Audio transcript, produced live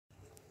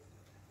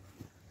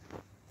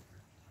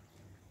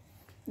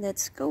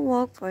Let's go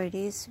walk for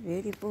this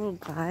beautiful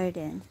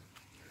garden.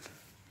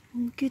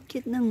 Ang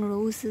cute-cute ng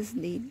roses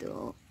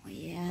dito.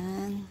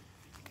 Ayan.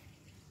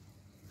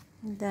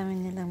 Ang dami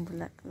nilang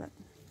bulaklak.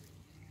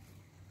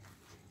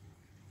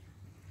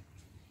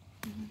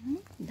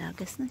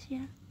 Lagas na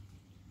siya.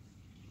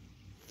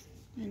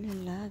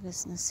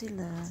 Nalalagas na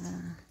sila.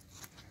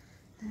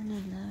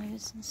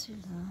 Nalalagas na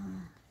sila.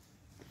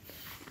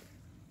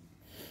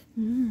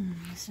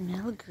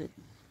 Smell good.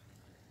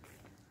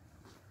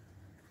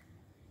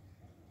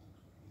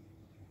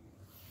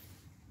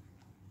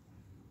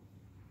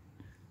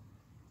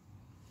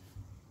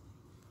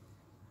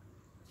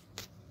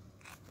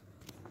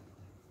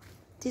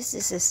 This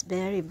is a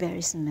very, very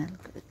smell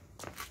good.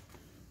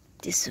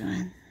 This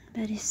one,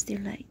 but it's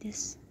still like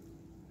this.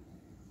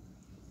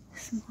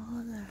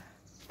 Smaller.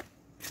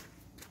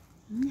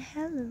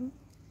 Hello.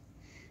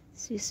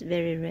 She's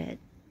very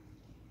red.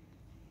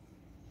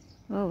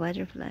 Oh,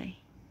 butterfly.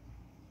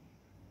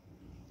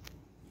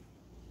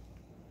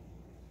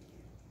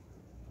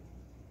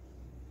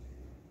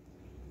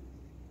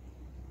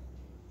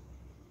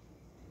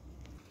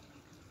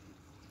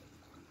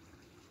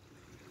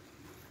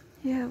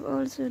 You have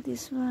also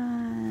this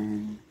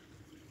one.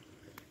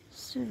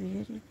 So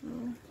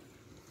beautiful.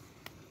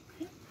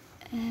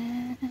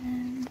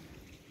 And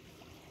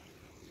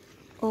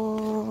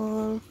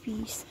all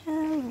fish.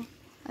 Hello.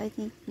 I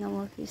think no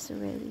more fish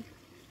already.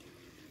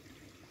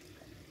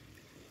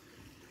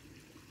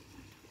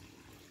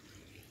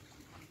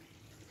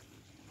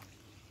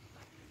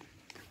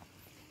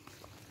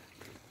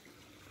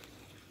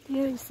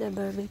 Here is the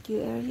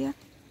barbecue area.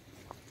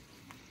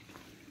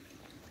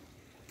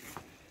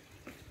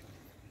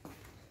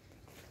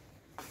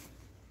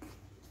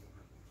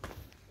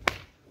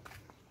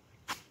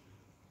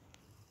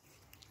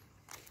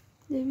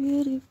 The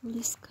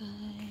beautiful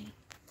sky.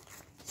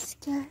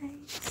 Sky,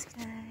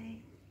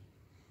 sky.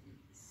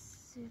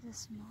 See the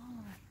small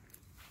one.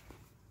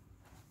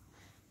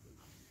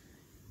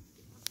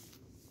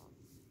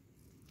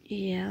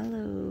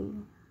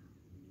 Yellow.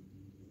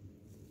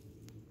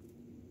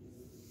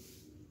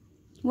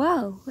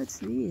 Wow,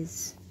 what's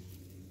this?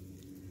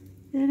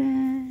 Ta-da!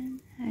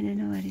 I don't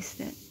know what is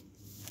that.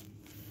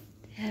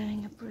 They're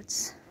having a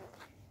fruits.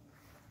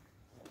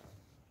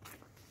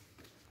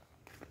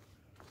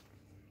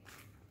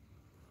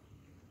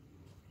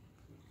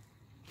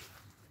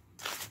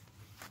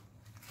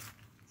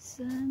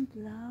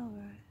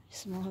 Sunflower,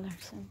 smaller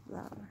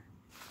sunflower.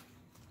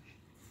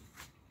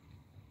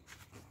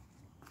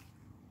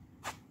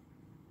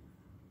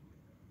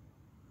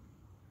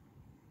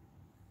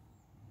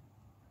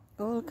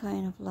 All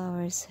kind of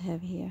flowers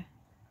have here.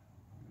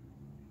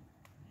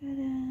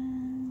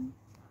 Ta-da!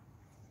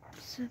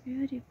 So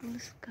beautiful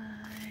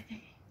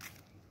sky.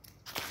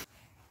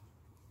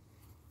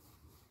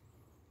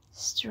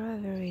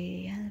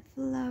 Strawberry and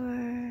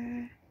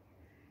flower.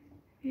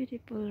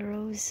 Beautiful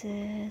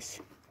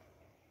roses.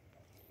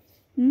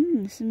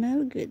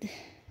 Smell good.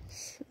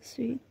 So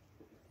sweet.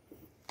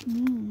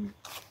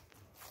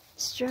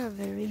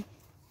 Strawberry.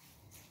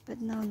 But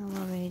now no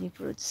more ready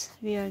fruits.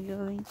 We are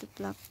going to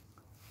pluck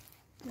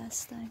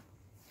last time.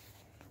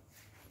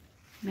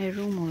 My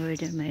room over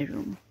there, my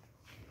room.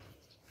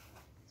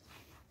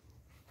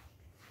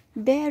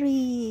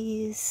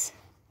 Berries.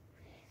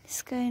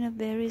 This kind of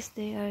berries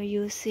they are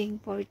using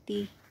for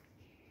tea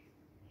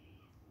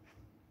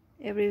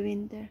every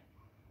winter.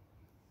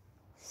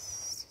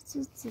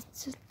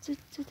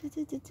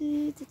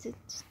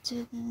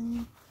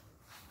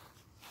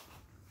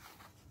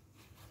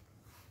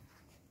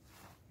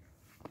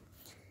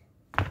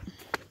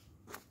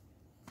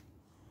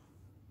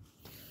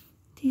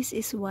 This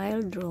is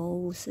wild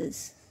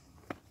roses.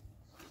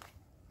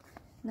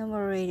 No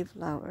more ready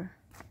flower.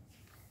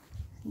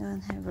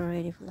 Don't have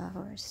already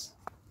flowers.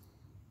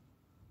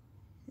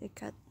 They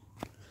cut.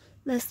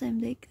 Last time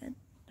they cut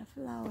the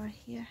flower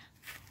here.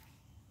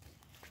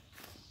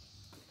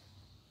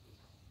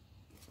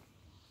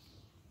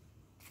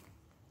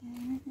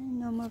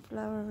 No more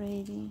flower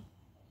ready.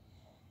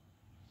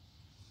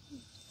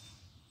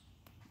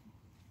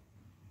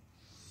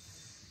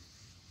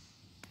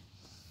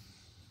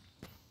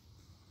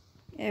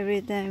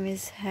 Every time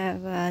is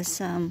have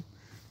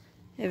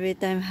every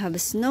time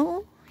have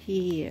snow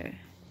here,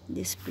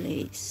 this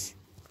place.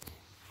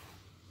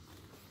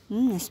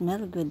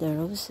 Smell good, the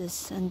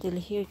roses until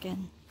here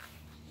can.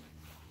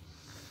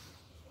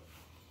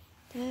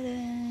 Ta-da!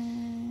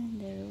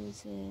 The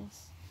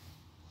roses.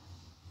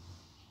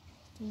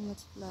 Too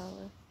much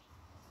flower.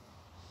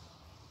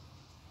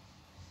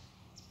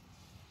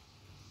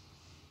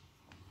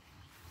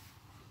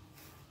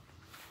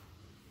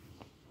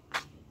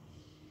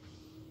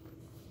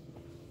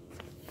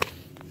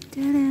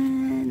 Ta-da!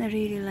 I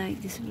really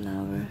like this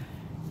flower.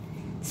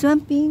 This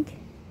one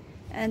pink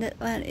and that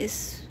one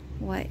is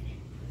white.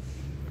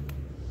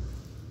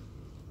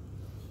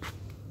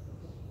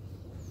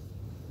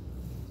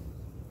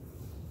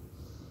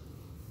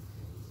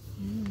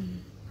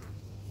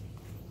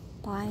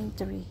 Pine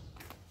tree.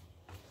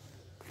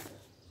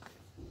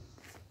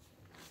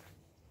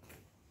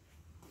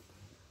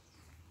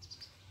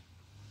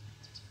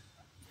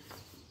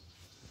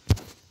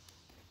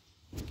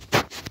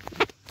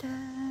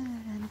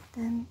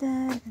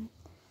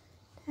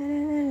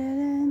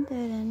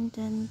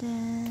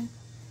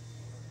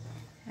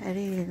 I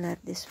really love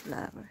this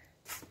flower.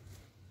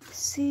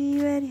 See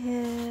what I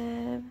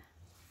have.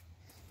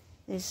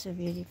 It's so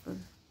beautiful.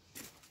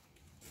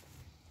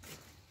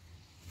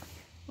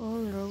 All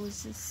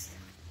roses.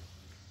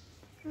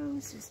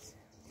 Roses.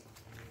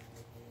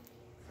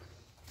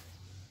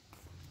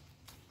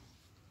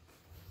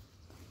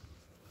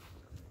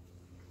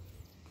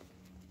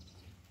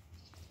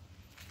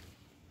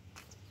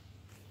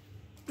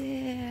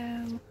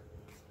 Damn.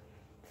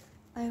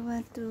 I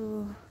want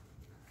to...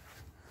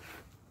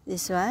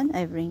 This one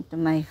I bring to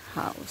my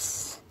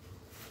house.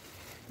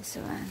 This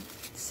one.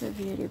 So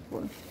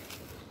beautiful.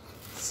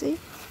 See?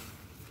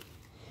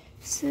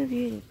 So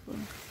beautiful.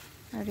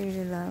 I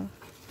really love.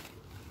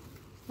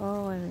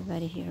 Oh,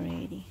 everybody here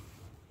ready.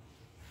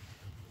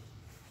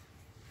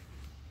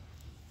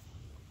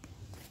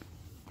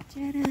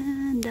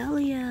 Ta-da!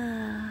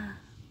 Dahlia!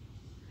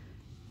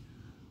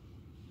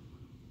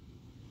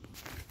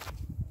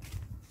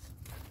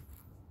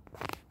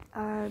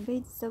 Our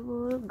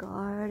vegetable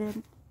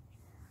garden.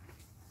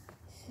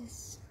 This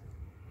is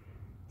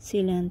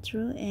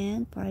cilantro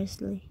and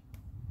parsley.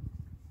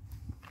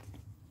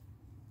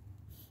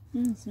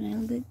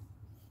 Smell good.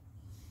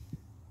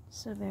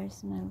 So very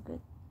smell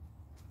good.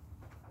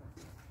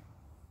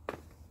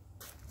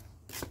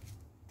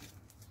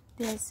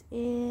 This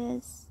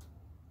is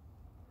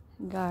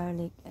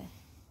garlic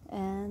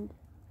and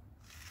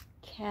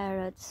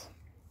carrots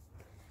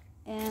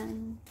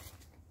and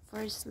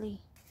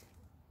parsley.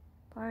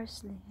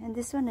 And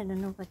this one I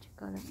don't know what you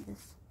call it.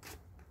 This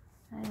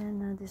I don't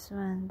know this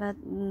one, but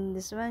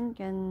this one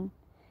can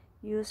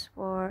use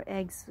for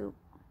egg soup.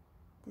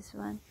 This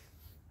one,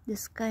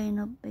 this kind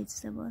of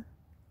vegetable.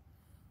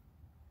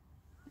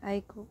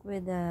 I cook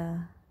this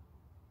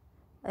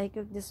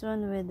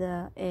one with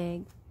the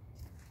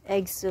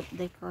egg soup.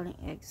 They call it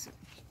egg soup.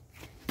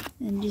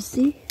 And you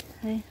see,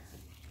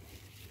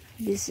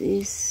 this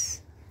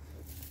is,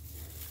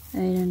 I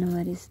don't know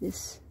what is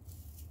this,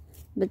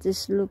 but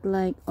this look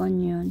like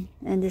onion,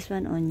 and this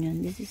one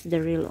onion. This is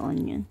the real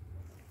onion.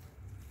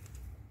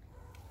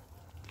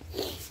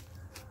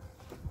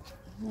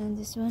 And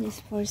this one is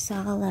for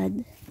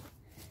salad.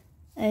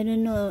 I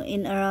don't know,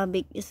 in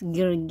Arabic it's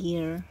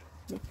girgir.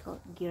 They call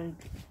it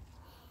girgir.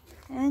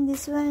 And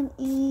this one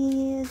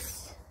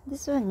is,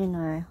 you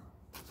know,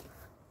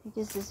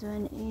 because this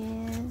one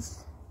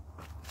is,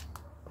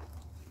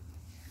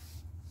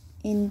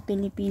 in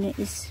Filipino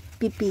is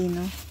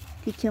pipino,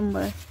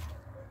 cucumber.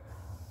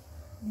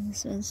 And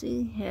this one,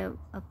 see, have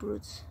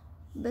fruits,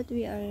 but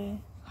we are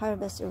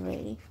harvest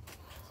already.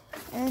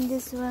 And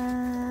this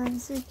one,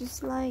 see,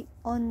 just like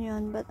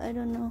onion, but I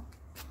don't know.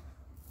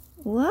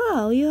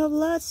 Wow, you have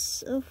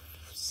lots of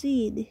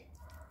seed.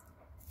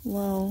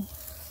 Wow,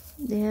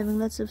 they having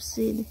lots of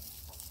seed.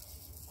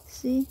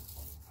 See,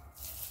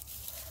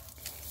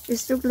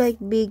 this look like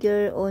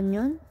bigger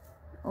onion.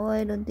 Oh,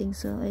 I don't think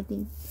so. I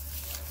think,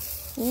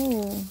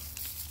 oh,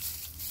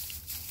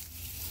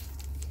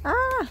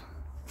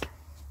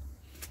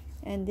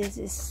 and this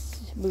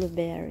is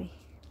blueberry.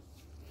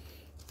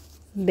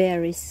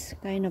 Berries,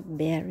 kind of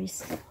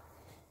berries.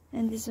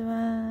 And this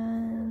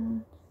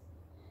one,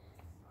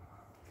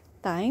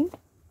 thyme.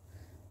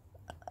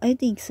 I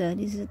think so.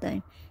 This is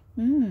thyme.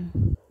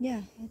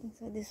 Yeah, I think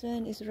so. This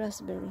one is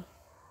raspberry.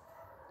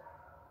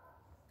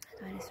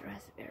 That one is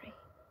raspberry.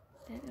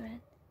 That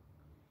one,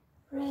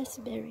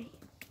 raspberry.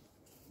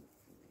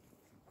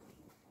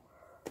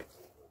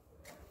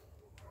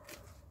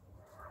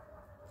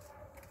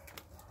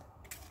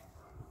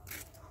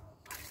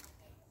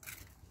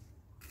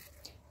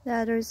 The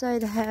other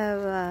side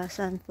have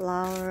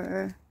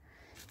sunflower,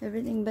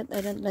 everything, but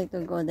I don't like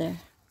to go there.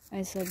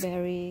 I saw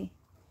very,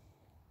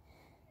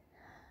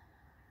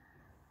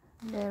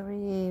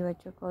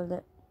 what you call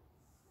that,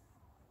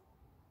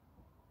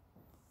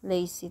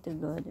 lazy to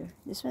go there.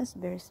 This one's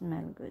very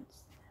smell good.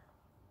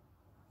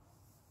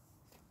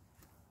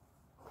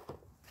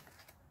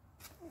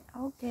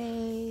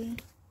 Okay.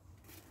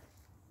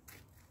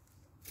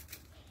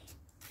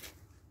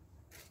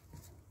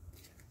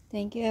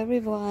 Thank you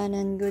everyone,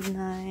 and good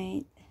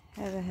night.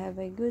 Have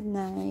a good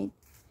night.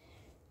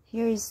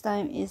 Here is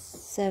time is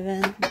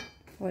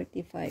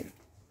 7:45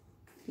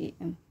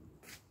 p.m.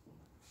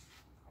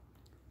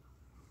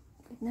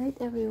 Good night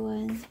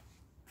everyone.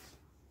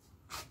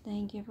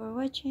 Thank you for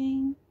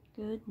watching.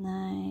 Good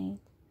night.